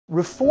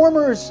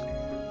Reformers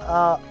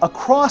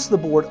across the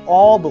board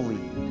all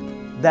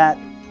believed that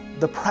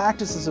the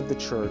practices of the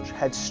church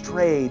had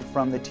strayed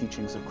from the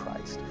teachings of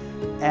Christ,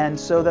 and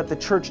so that the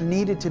church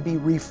needed to be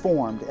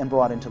reformed and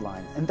brought into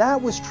line. And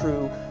that was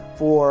true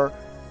for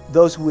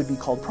those who would be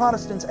called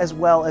Protestants, as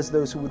well as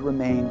those who would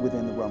remain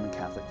within the Roman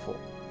Catholic fold.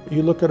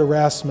 You look at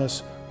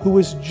Erasmus, who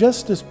was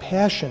just as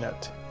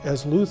passionate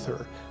as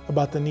Luther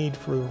about the need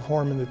for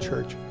reform in the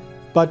church,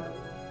 but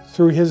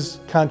through his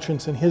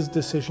conscience and his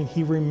decision,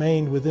 he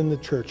remained within the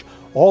church.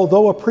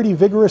 Although a pretty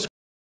vigorous